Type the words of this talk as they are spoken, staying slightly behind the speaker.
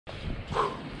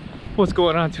What's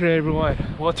going on today, everyone?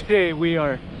 Well, today we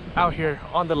are out here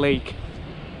on the lake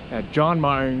at John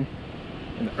Martin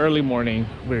in the early morning.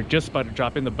 We're just about to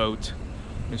drop in the boat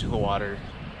into the water.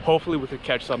 Hopefully we could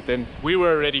catch something. We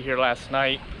were already here last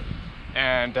night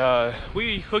and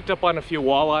we hooked up on a few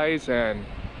walleyes and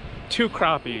 2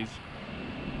 crappies.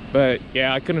 But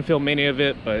yeah, I couldn't film any of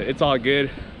it, but it's all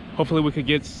good. Hopefully we could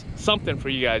get something for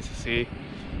you guys to see.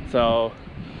 So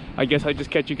I guess I just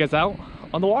catch you guys out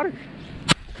on the water.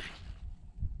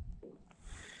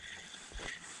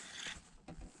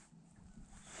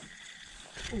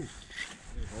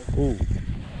 Ooh,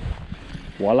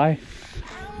 walleye.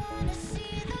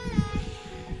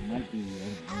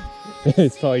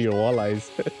 It's probably your walleyes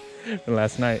from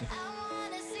last night.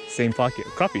 Same pocket,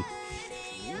 crappie.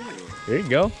 There you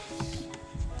go.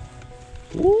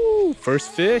 Woo!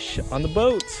 First fish on the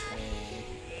boat.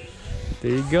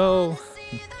 There you go.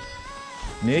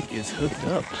 Nick is hooked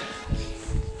up.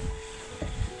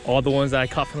 All the ones that I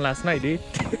caught from last night, dude.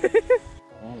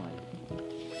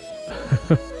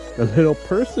 The little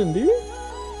person, dude.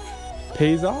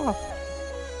 Pays off.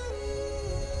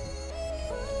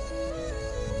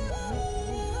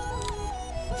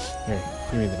 Here,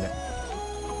 give me the net.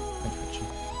 I got you.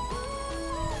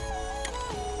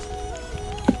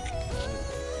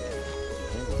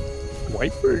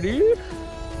 Wiper, dude.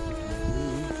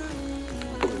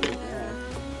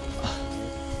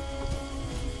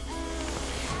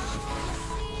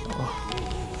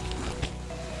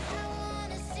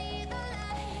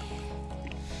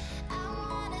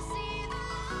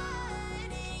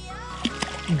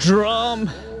 Drum.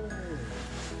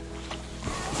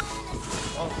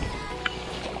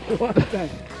 What the?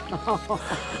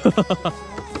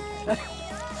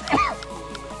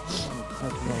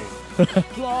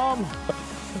 Drum.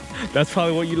 That's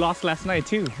probably what you lost last night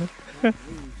too.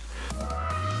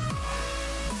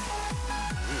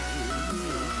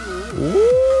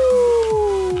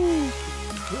 Woo!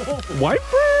 Wiper!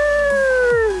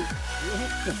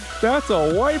 That's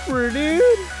a wiper, dude.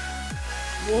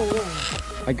 Whoa, whoa.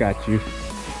 I got you.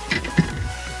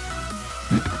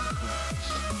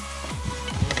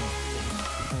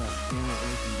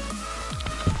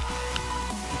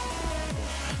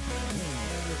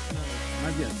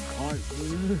 Might be a cart,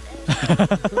 dude.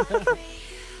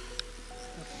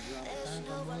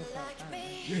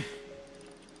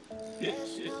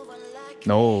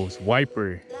 No, it's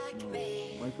wiper. No,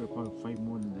 wiper probably fight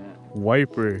more than that.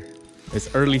 Wiper.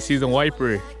 It's early season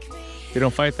wiper. They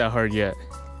don't fight that hard yet.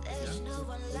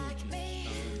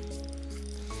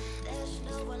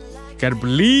 Gotta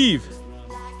believe.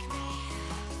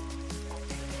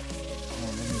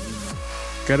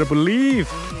 Gotta believe.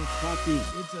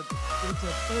 It's a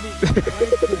 30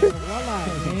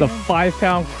 walleye. It's a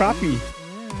 5-pound crappie.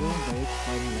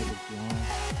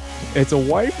 It's a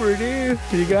wiper, dude.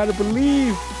 You gotta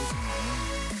believe.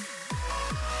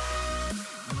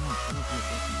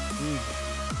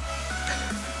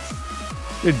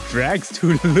 It drags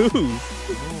too loose.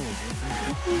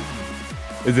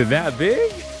 Is it that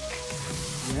big?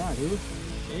 Yeah, dude.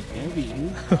 It's heavy,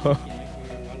 dude.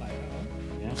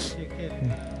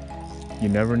 You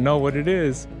never know what it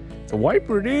is. It's a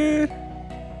wiper, dude. Come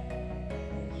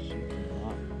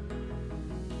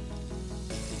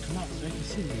on, so I can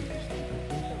see you.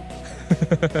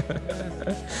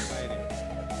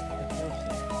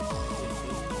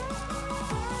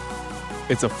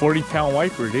 It's a 40-pound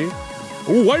wiper, dude.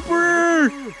 Ooh,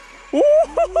 wiper! Ooh!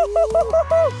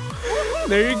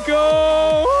 There you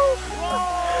go!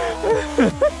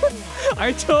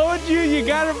 I told you, you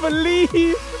gotta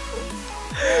believe!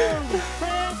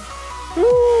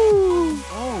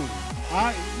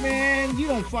 Oh, man, you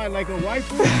don't fight like a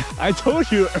wiper. I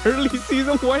told you, early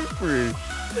season wiper.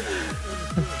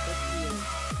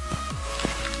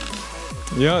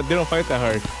 Yeah, they don't fight that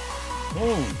hard.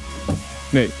 Oh.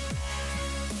 Nick,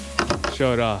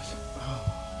 show it off.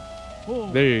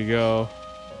 Oh. There you go.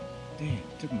 Damn,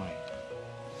 took my.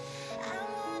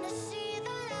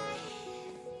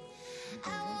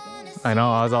 I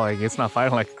know, I was all like, it's not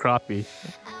fighting like a crappie.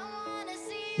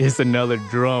 It's another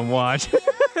drum, watch.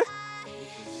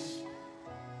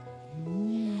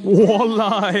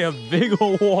 Walleye, a big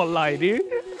old walleye, dude.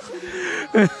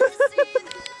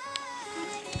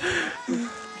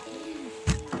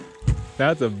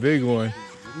 That's a big one.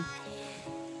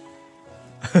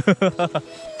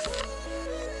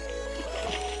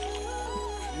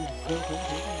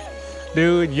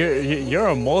 Dude, you're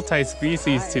a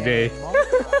multi-species today.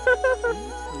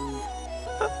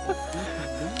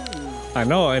 I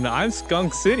know, and I'm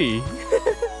Skunk City.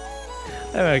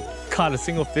 I haven't caught a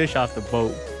single fish off the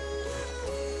boat.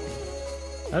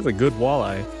 That's a good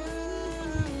walleye.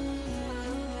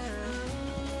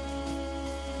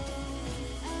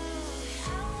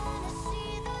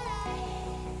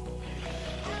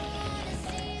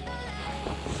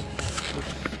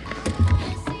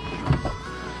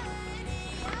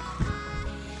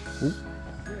 Ooh.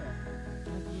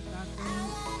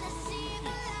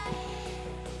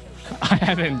 I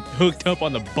haven't hooked up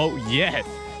on the boat yet.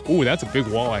 Ooh, that's a big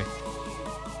walleye.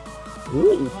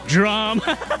 Ooh, drum.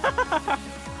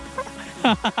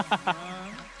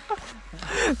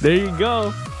 There you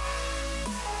go.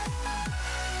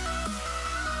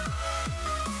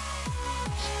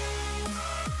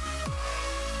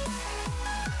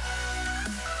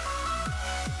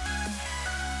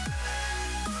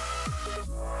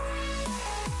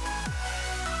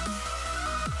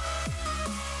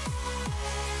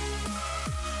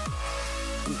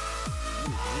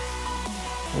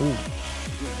 Ooh.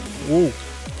 Ooh.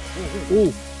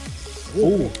 Ooh.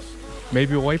 Ooh.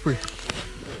 Maybe a wiper.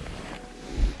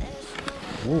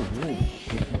 Whoa, whoa.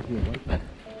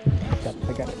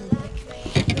 I got it.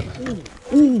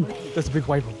 Ooh. That's a big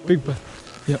wiper. Big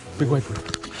wiper.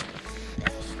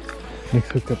 Nick's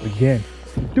hooked up again.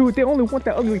 Dude, they only want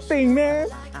that ugly thing, man.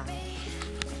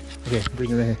 Okay,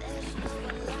 bring it in.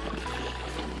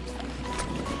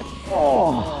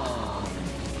 Oh.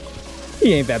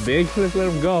 He ain't that big. Let's let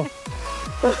him go.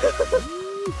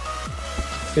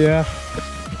 Yeah.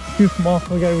 Too small.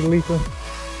 We gotta release him.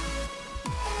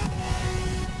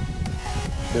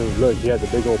 Dude, look, he has a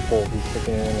big old pole. He's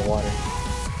sticking it in the water.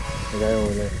 The guy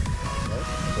over there.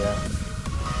 Yeah.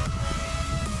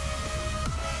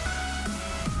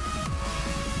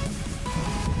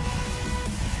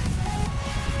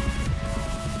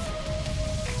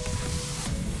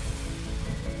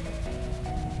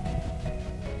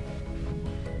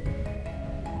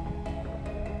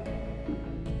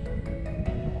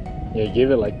 Yeah,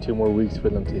 give it like 2 more weeks for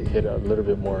them to hit a little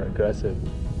bit more aggressive.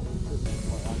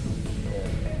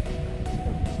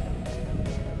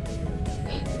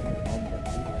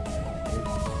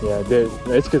 Yeah,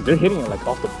 it's because they're hitting it like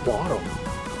off the bottom.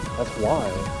 That's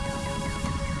why.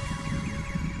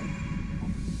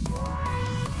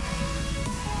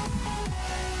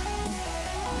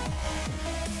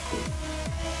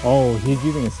 Oh, he's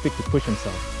using a stick to push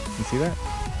himself. You see that?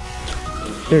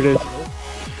 There it is.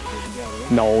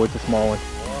 No, it's a small one.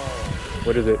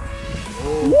 What is it?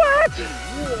 What?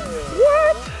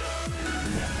 What?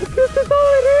 This is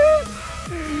all it is?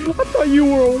 I thought you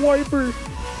were a wiper.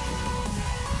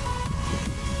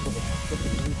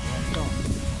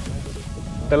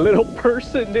 The little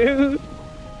person, dude.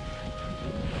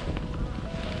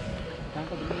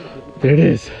 There it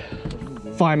is.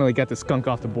 Finally got the skunk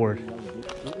off the board.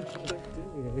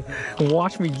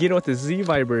 Watch me get with the Z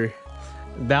Viber.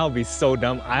 That would be so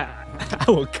dumb. I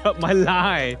will cut my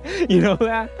line. You know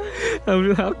that?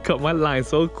 I'll cut my line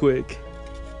so quick.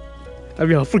 I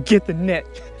mean, I'll forget the net.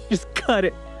 Just cut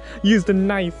it. Use the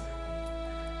knife.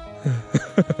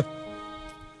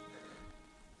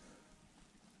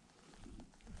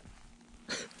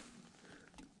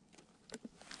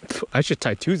 I should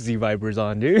tie 2 Z Vibers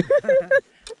on, dude.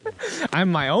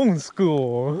 I'm my own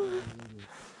school.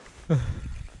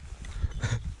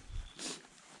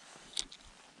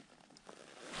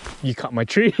 You caught my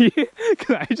tree.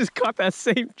 Cause I just caught that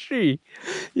same tree.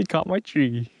 You caught my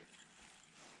tree.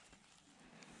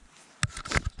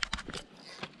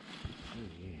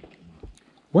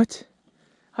 What?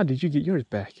 How did you get yours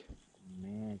back?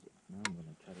 Man, now I'm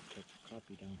gonna try to catch a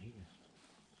crappie down here.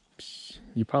 Psh,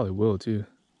 you probably will too.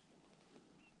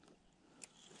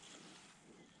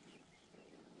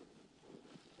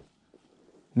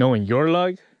 Knowing your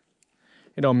luck,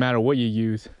 it don't matter what you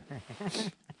use.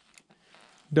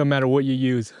 Don't matter what you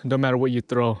use. Don't matter what you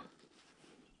throw.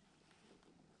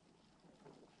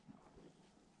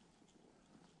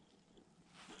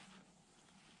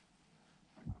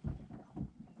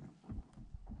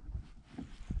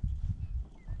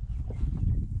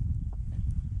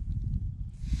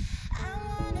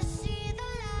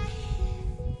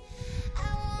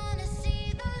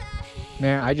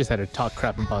 Man, I just had to talk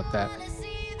crap about that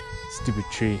stupid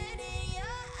tree.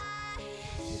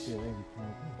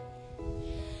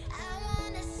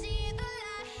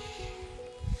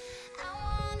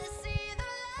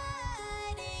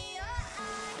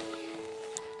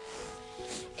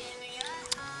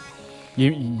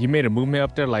 You made a movement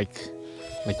up there like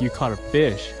you caught a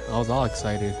fish. I was all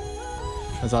excited.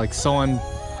 I was like someone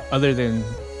other than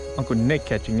Uncle Nick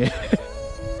catching it.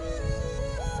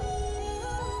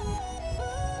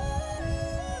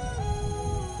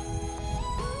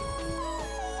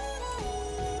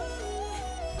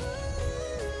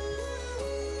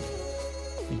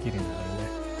 You're getting out of there.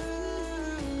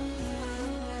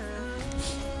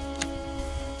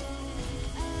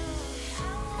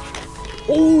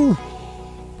 Oh!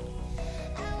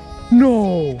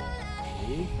 No!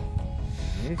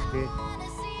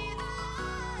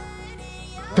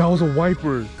 That was a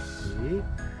wiper. See?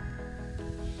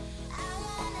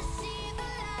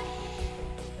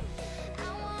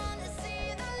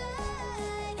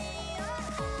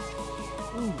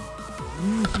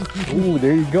 Ooh,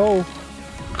 there you go.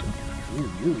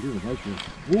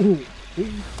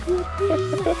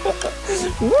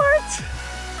 What?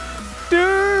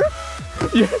 Dude,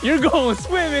 you're going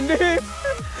swimming, dude.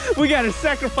 We gotta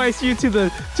sacrifice you to the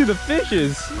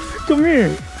fishes. Come here.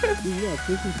 Yeah,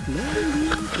 fish is slow.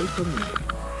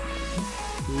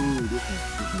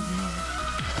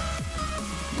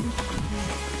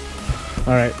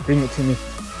 All right, bring it to me.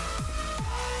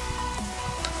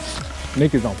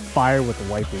 Nick is on fire with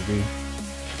the wiper, dude.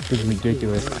 This is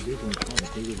ridiculous. Take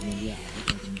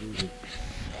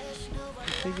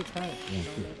your time. Yeah,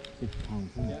 6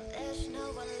 pounds.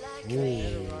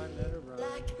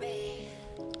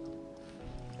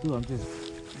 Dude, I'm just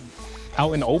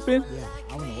Out in the open?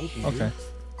 out in the open. Okay.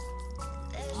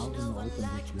 Out in the open,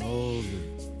 just slowly.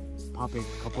 Pop it a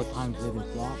couple of times, let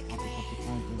it drop. Pop it a couple of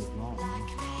times, let it drop.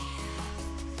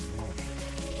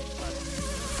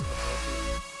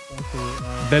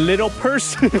 The little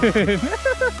person.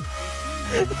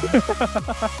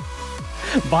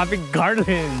 Bobby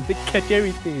Garland. They catch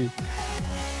everything.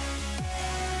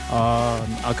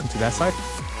 I'll come to that side.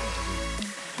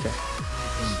 Okay.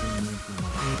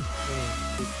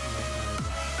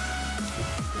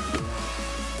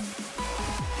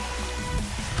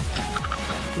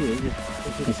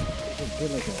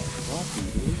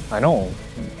 I know.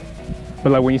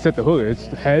 But like when you set the hook, it's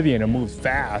heavy and it moves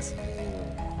fast.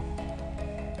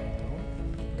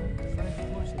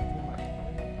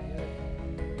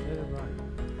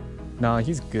 Nah,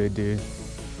 he's good, dude.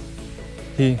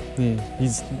 He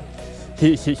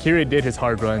already did his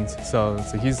hard runs, so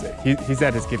he's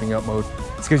at his giving up mode.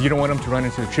 It's because you don't want him to run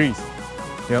into the trees.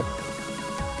 Yep.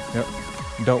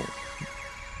 Don't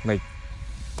like.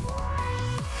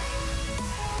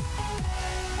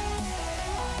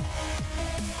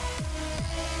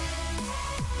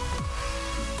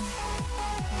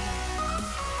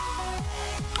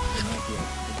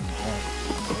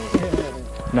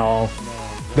 No.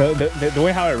 The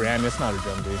way how it ran, it's not a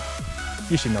drum, dude.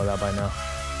 You should know that by now.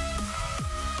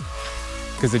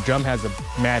 Because the drum has a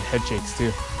mad head shakes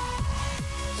too.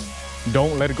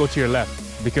 Don't let it go to your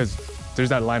left because there's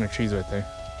that line of trees right there.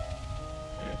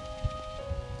 If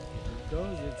it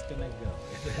goes, it's gonna go.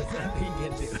 There's nothing you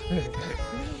can do.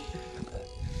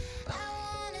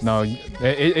 No,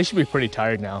 it should be pretty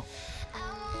tired now.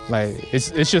 Like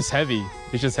it's just heavy.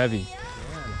 It's just heavy.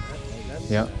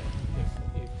 Yeah.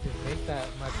 If you make that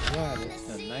much run, it's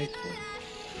a nice one.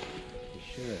 You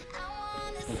should.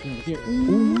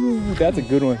 Ooh, that's a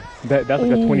good one. That's like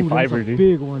a 25er, dude.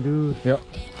 Big one, dude. Yep.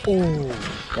 Oh.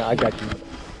 Yeah, I got you.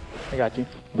 I got you.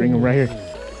 Bring him right here.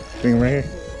 Bring him right here.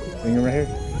 Bring him right here.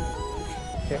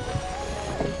 Okay.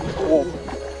 Oh.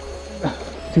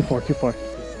 Too far, too far.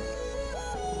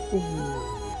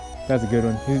 That's a good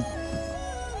one. He's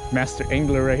master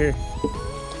angler right here.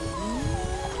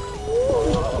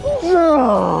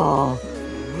 No!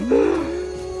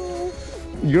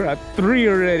 You're at 3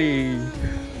 already.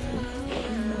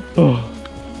 Oh.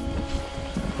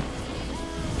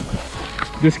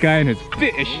 This guy and his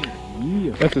fish.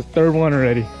 Yeah. That's his 3rd one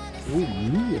already. Oh,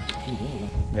 yeah.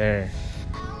 There.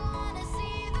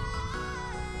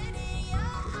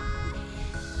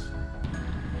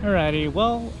 Alrighty,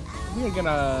 well, we're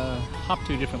gonna hop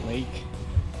to a different lake.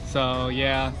 So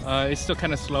yeah, it's still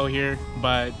kind of slow here,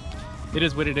 but it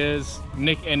is what it is.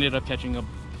 Nick ended up catching a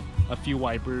few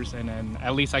wipers, and then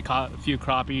at least I caught a few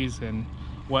crappies and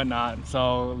whatnot.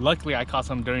 So luckily I caught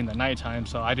some during the nighttime,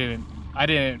 so I didn't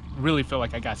really feel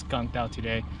like I got skunked out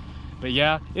today. But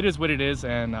yeah, it is what it is,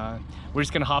 and we're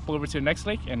just gonna hop over to the next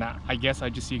lake, and I guess I'll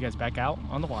just see you guys back out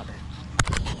on the water.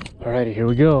 Alrighty, here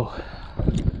we go.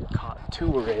 Caught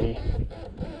 2 already.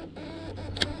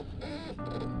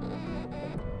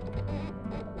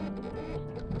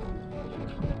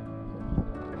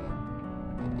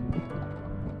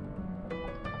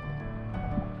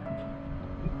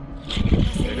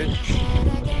 There it is.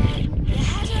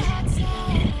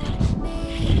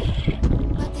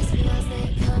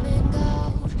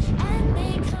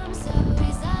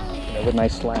 Another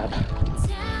nice slab.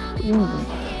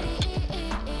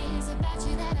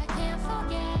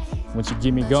 Once you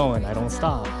get me going, I don't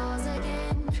stop.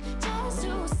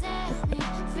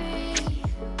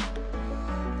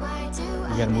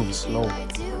 You gotta move it slow.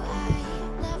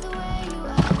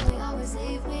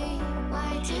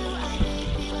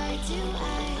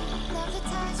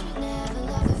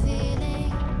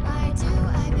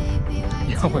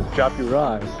 You almost dropped your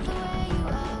rod.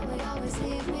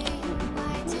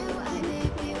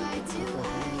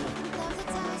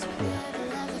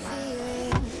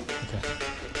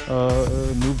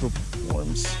 move the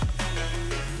worms.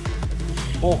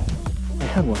 Oh, I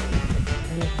had one.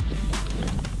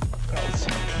 I was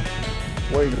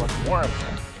worried about the worm.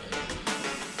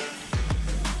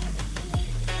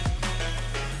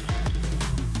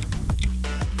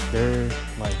 They're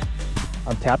like,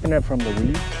 I'm tapping it from the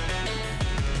weeds.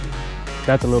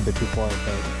 That's a little bit too far,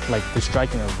 but like they're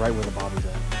striking it right where the bobby's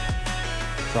at.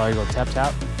 So I go tap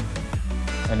tap,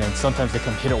 and then sometimes they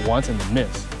come hit it once and they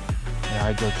miss. And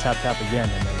I go tap tap again,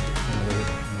 and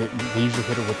then they usually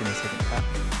hit it within the second tap.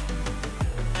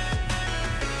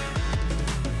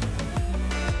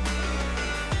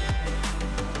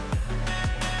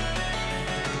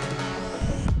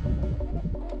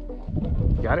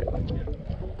 Got it?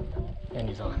 And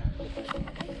he's on.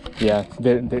 Yeah,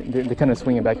 they're kind of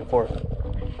swinging back and forth.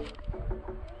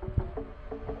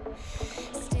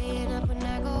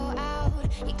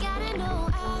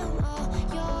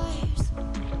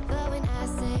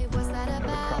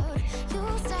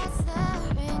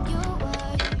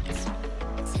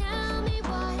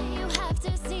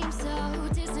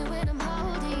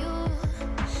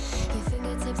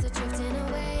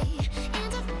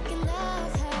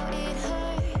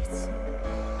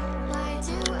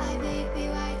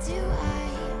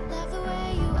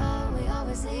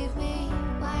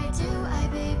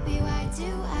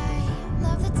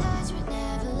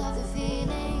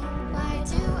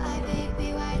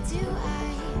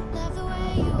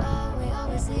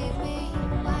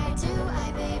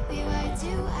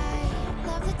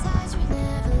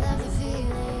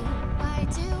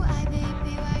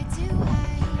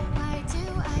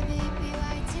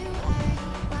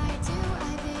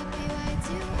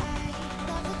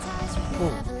 Ooh,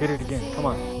 hit it again, come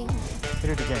on. Hit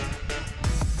it again.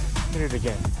 Hit it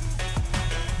again.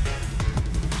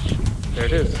 There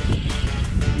it is.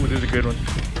 Ooh, this is a good one.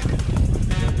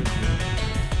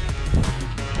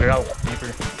 They're out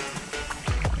deeper.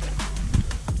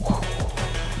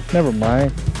 Never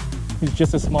mind. He's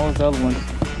just as small as the other ones.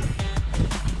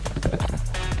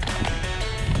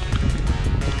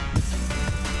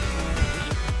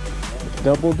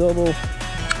 Double, double.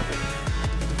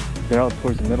 They're out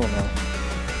towards the middle now.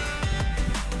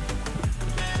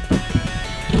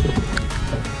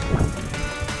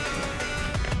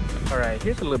 Alright,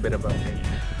 here's a little bit of update.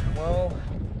 Well,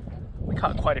 we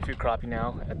caught quite a few crappie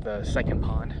now at the second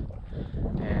pond.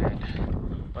 And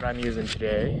what I'm using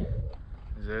today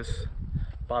is this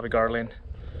Bobby Garland.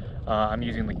 I'm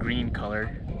using the green color,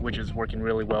 which is working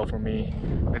really well for me.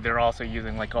 But they're also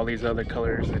using like all these other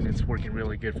colors, and it's working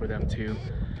really good for them too.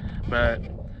 But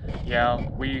yeah,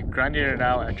 we grinded it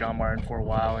out at John Martin for a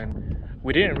while, and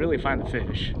we didn't really find the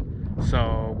fish.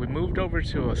 So we moved over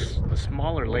to a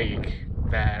smaller lake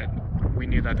that we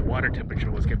knew that the water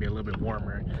temperature was going to be a little bit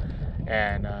warmer.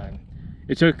 And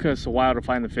it took us a while to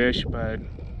find the fish, but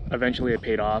eventually it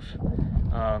paid off.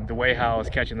 The way how I was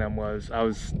catching them was I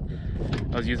was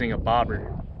using a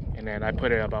bobber, and then I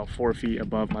put it about 4 feet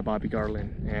above my Bobby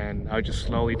Garland, and I was just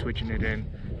slowly twitching it in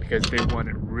because they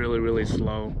wanted really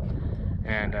slow.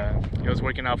 And it was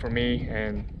working out for me,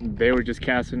 and they were just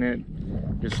casting it,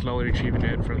 just slowly retrieving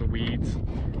it from the weeds,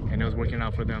 and it was working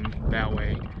out for them that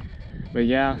way. But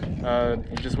yeah, I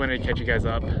just wanted to catch you guys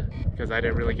up because I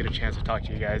didn't really get a chance to talk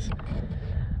to you guys.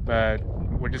 But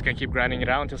we're just gonna keep grinding it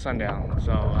out until sundown.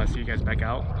 So I'll see you guys back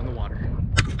out on the water.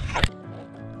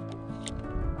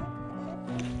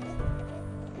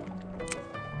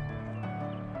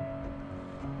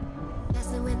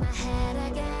 Messing with my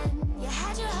head again. You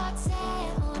had your heart set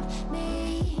on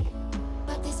me,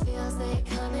 but these feels, they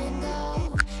come and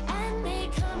go, and they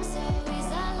come so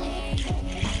easily.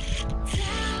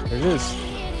 There it is.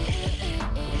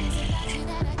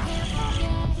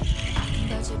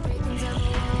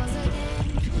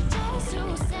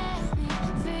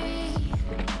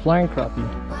 Flying crappie.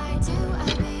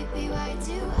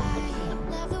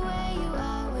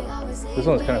 This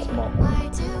one's kind of small.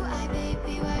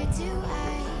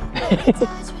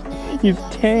 He's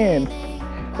 10.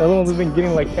 The other ones have been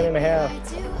getting like 10 and a half.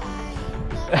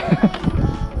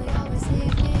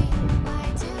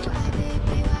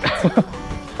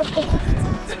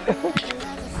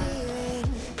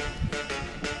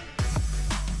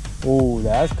 Oh,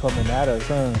 that's coming at us,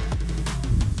 huh?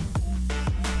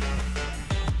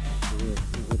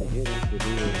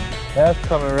 That's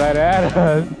coming right at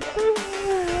us.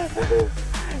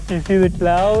 You see the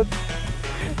clouds?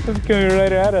 It's coming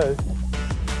right at us.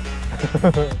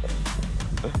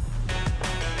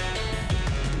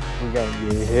 We're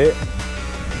gonna get hit.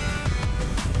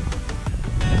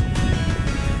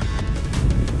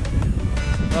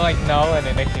 We're like, no, and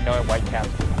then next thing you know, white caps.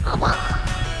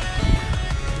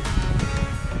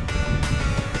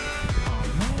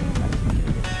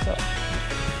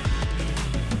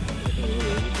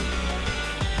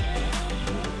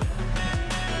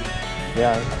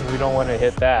 Yeah, we don't want to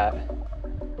hit that.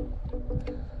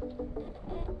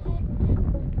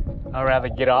 I'd rather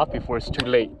get off before it's too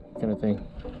late, kind of thing.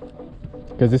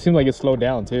 Because it seemed like it slowed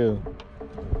down too.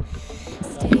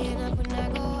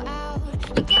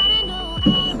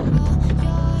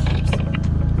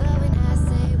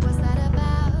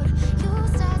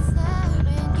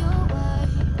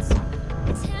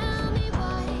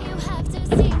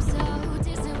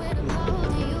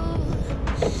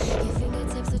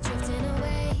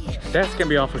 That's gonna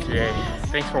be all for today.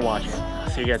 Thanks for watching. I'll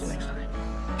see you guys next time.